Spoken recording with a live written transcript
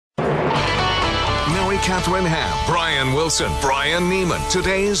Catherine Ham, Brian Wilson, Brian Neiman,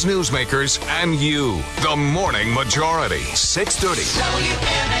 today's newsmakers, and you. The Morning Majority, 630.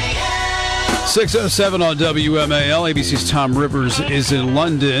 WMAL. 6:07 on WMAL. ABC's Tom Rivers is in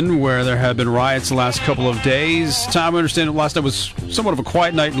London, where there have been riots the last couple of days. Tom, I understand last night was somewhat of a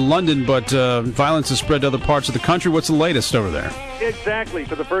quiet night in London, but violence has spread to other parts of the country. What's the latest over there? Exactly.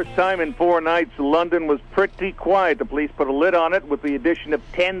 For the first time in 4 nights, London was pretty quiet. The police put a lid on it with the addition of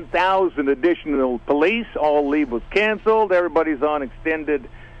 10,000 additional police. All leave was canceled. Everybody's on extended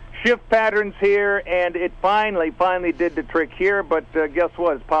shift patterns here, and it finally did the trick here, but guess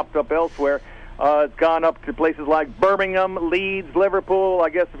what? It's popped up elsewhere. It's gone up to places like Birmingham, Leeds, Liverpool.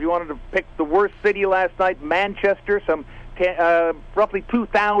 I guess if you wanted to pick the worst city last night, Manchester, roughly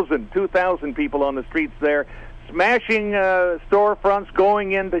 2,000 people on the streets there, smashing storefronts,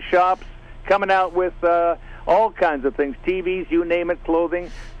 going into shops, coming out with all kinds of things, TVs, you name it, clothing.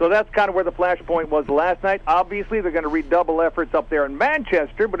 So that's kind of where the flashpoint was last night. Obviously, they're going to redouble efforts up there in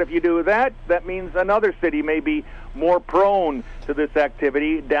Manchester, but if you do that, that means another city may be more prone to this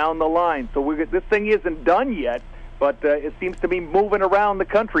activity down the line. So this thing isn't done yet, but it seems to be moving around the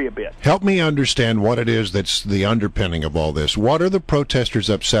country a bit. Help me understand what it is that's the underpinning of all this. What are the protesters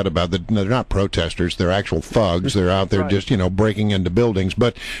upset about? They're not protesters; they're actual thugs. They're out there Right. just breaking into buildings.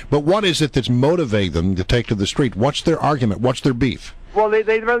 But what is it that's motivating them to take to the street? What's their argument? What's their beef? Well,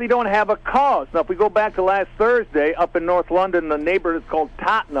 they really don't have a cause. Now, if we go back to last Thursday, up in North London, the neighborhood is called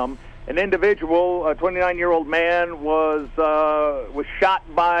Tottenham. An individual, a 29-year-old man, was shot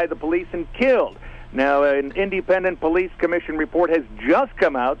by the police and killed. Now, an independent police commission report has just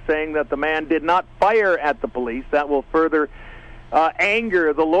come out saying that the man did not fire at the police. That will further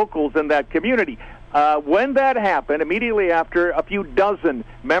anger the locals in that community. When that happened, immediately after, a few dozen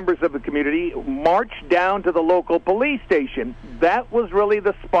members of the community marched down to the local police station. That was really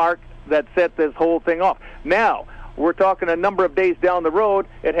the spark that set this whole thing off. Now, we're talking a number of days down the road.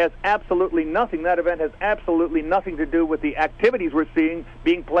 It has absolutely nothing. That event has absolutely nothing to do with the activities we're seeing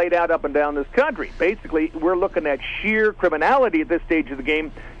being played out up and down this country. Basically, we're looking at sheer criminality at this stage of the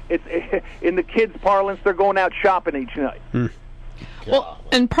game. It's in the kids' parlance, they're going out shopping each night. Well,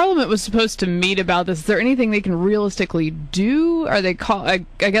 and Parliament was supposed to meet about this. Is there anything they can realistically do? Are they I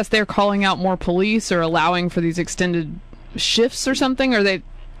guess they're calling out more police or allowing for these extended shifts or something? Or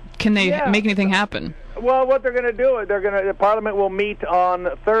can they make anything happen? Well, what they're going to do, the Parliament will meet on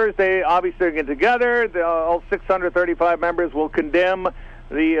Thursday. Obviously, they're getting together. All 635 members will condemn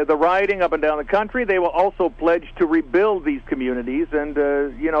the rioting up and down the country. They will also pledge to rebuild these communities, and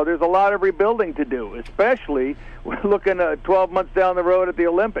there's a lot of rebuilding to do. Especially, we're looking 12 months down the road at the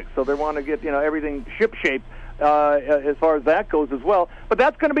Olympics, so they want to get everything shipshape as far as that goes as well. But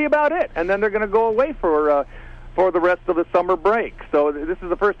that's going to be about it, and then they're going to go away for the rest of the summer break. So this is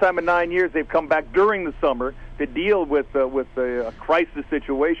the first time in 9 years they've come back during the summer to deal with a crisis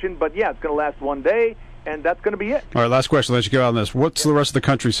situation. But yeah, it's going to last one day, and that's going to be it. All right, last question. Let you go on this. What's the rest of the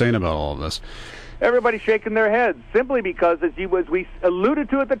country saying about all of this? Everybody's shaking their heads simply because, as we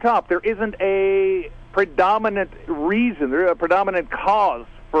alluded to at the top, there isn't a predominant reason, a predominant cause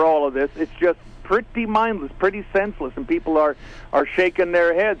for all of this. It's just pretty mindless, pretty senseless, and people are shaking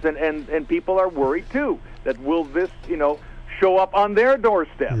their heads, and people are worried too. That will this, show up on their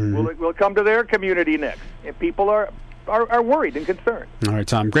doorstep? Mm-hmm. Will it come to their community next? And people are worried and concerned. All right,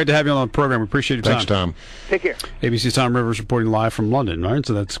 Tom. Great to have you on the program. We appreciate your time. Thanks, Tom. Take care. ABC's Tom Rivers reporting live from London. All right,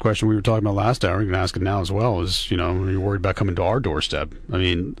 so that's the question we were talking about last hour. You can ask it now as well. Are you worried about coming to our doorstep? I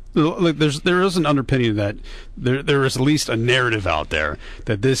mean, look, there is an underpinning that there is at least a narrative out there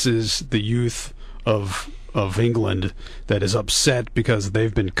that this is the youth of England that is upset because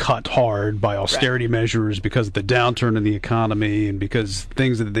they've been cut hard by austerity measures, because of the downturn in the economy, and because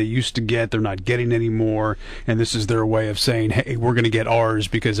things that they used to get, they're not getting anymore. And this is their way of saying, hey, we're going to get ours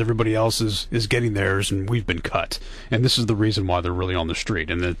because everybody else is getting theirs and we've been cut. And this is the reason why they're really on the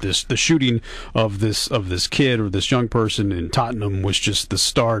street. And that the shooting of this kid or this young person in Tottenham was just the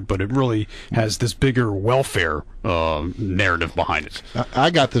start, but it really has this bigger welfare narrative behind it. I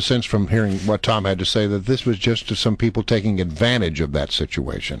got the sense from hearing what Tom had to say that this was just some people taking advantage of that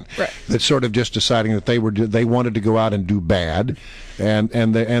situation. Right. That sort of just deciding that they wanted to go out and do bad, and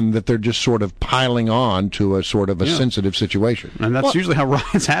that they're just sort of piling on to a sort of a sensitive situation. And that's usually how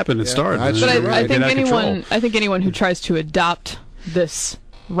riots happen and start. But I think anyone who tries to adopt this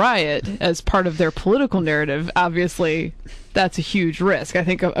riot as part of their political narrative obviously that's a huge risk. I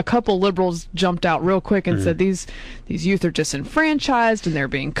think a couple liberals jumped out real quick and said these youth are disenfranchised and they're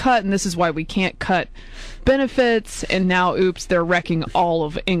being cut, and this is why we can't cut benefits, and now oops, they're wrecking all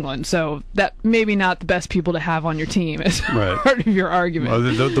of England. So that maybe not the best people to have on your team as part of your argument. Well,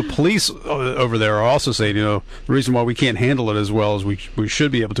 the police over there are also saying, the reason why we can't handle it as well as we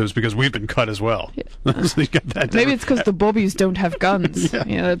should be able to is because we've been cut as well. Yeah. So you got that maybe it's because the bobbies don't have guns.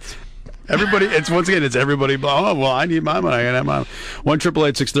 That's everybody. It's everybody. Oh well, I need my money. I gotta have my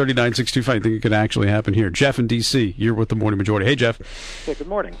 1-888-630-9625. I think it could actually happen here. Jeff in D.C. You're with the Morning Majority. Hey, Jeff. Hey, good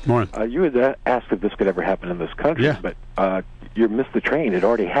morning. Morning. You had asked if this could ever happen in this country, but you missed the train. It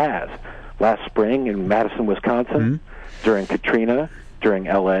already has. Last spring in Madison, Wisconsin, during Katrina, during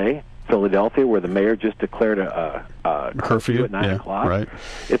L.A., Philadelphia, where the mayor just declared a curfew at 9 o'clock. Right.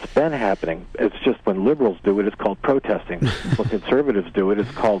 It's been happening. It's just when liberals do it, it's called protesting. When conservatives do it,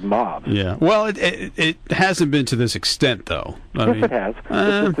 it's called mobs. Yeah. Well, it hasn't been to this extent, though. Yes, it has.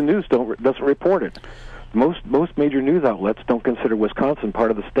 It's just the news doesn't report it. Most major news outlets don't consider Wisconsin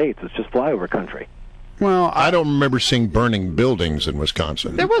part of the states. It's just flyover country. Well, I don't remember seeing burning buildings in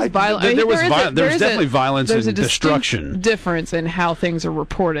Wisconsin. There was violence. There was definitely violence and destruction. Difference in how things are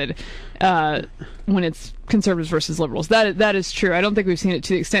reported when it's conservatives versus liberals. That is true. I don't think we've seen it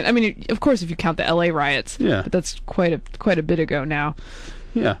to the extent. I mean, of course, if you count the L.A. riots, but that's quite a bit ago now.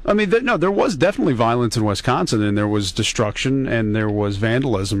 Yeah, I mean, there was definitely violence in Wisconsin, and there was destruction, and there was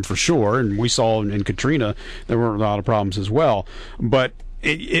vandalism for sure. And we saw in Katrina there were a lot of problems as well, but.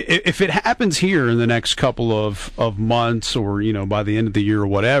 If it happens here in the next couple of months or, by the end of the year or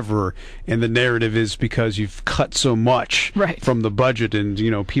whatever, and the narrative is because you've cut so much from the budget and,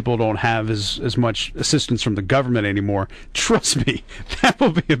 people don't have as much assistance from the government anymore, trust me, that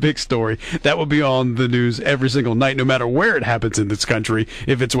will be a big story. That will be on the news every single night, no matter where it happens in this country,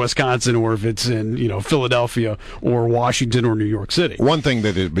 if it's Wisconsin or if it's in, Philadelphia or Washington or New York City. One thing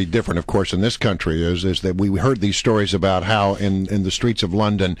that would be different, of course, in this country is that we heard these stories about how in the streets of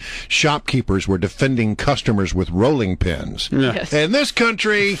London, shopkeepers were defending customers with rolling pins. Yeah. Yes. In this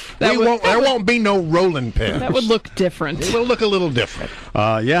country, there won't be no rolling pins. That would look different. It will look a little different.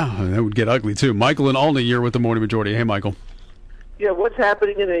 That would get ugly, too. Michael and Olney, you're with the Morning Majority. Hey, Michael. Yeah, what's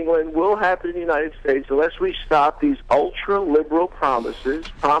happening in England will happen in the United States unless we stop these ultra-liberal promises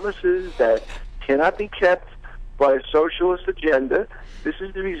that cannot be kept by a socialist agenda. This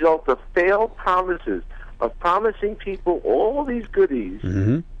is the result of failed promises, of promising people all these goodies.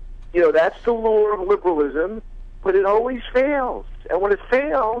 Mm-hmm. That's the lure of liberalism, but it always fails. And when it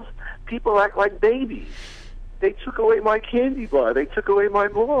fails, people act like babies. They took away my candy bar. They took away my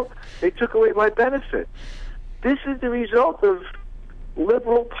book. They took away my benefits. This is the result of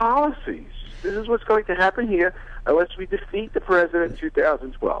liberal policies. This is what's going to happen here unless we defeat the president in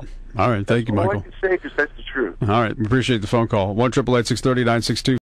 2012. All right. Thank you, Michael. All I can say, because that's the truth. All right. We appreciate the phone call. 1-888-630-9625.